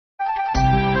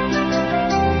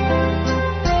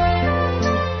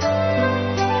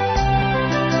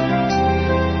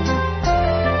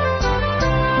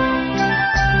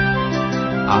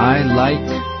Like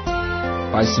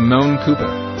by Simone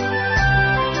Cooper.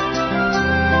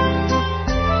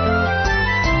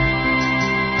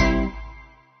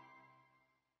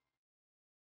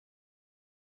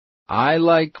 I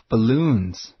like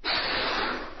balloons.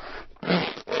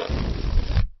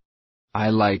 I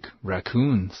like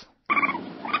raccoons.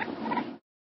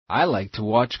 I like to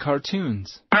watch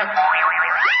cartoons.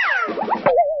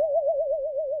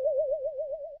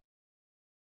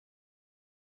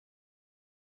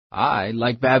 I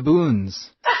like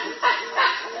baboons.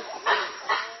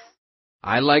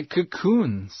 I like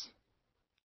cocoons.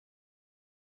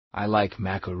 I like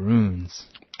macaroons.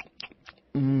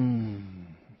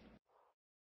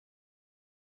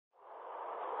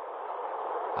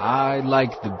 I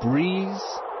like the breeze.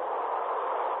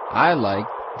 I like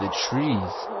the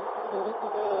trees.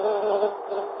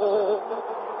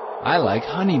 I like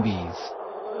honeybees.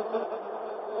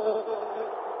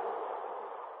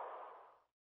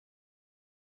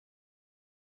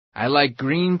 I like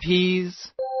green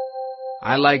peas.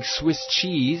 I like Swiss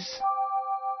cheese.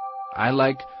 I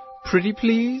like pretty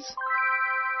please.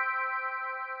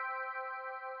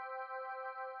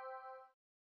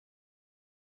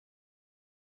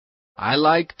 I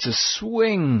like to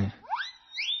swing.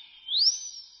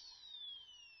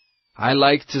 I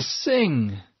like to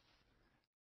sing.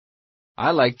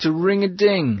 I like to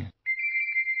ring-a-ding.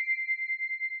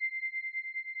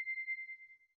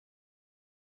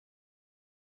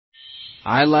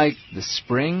 I like the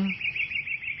spring.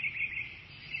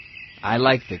 I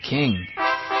like the king.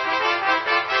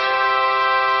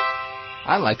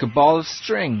 I like a ball of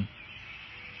string.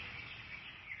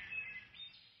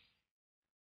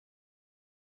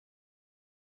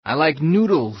 I like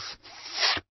noodles.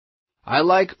 I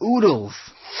like oodles.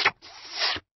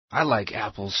 I like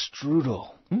apple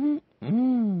strudel.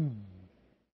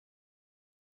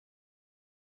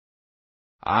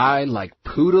 I like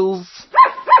poodles.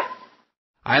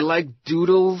 I like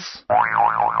doodles.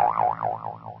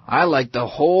 I like the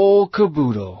whole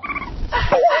caboodle.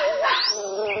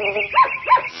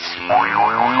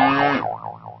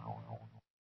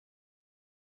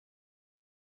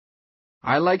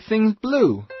 I like things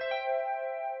blue.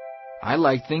 I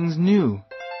like things new.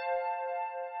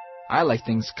 I like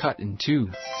things cut in two.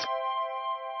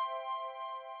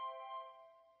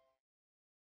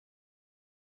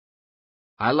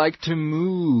 I like to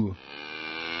moo.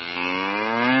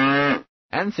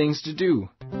 And things to do.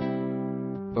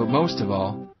 But most of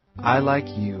all, I like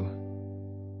you.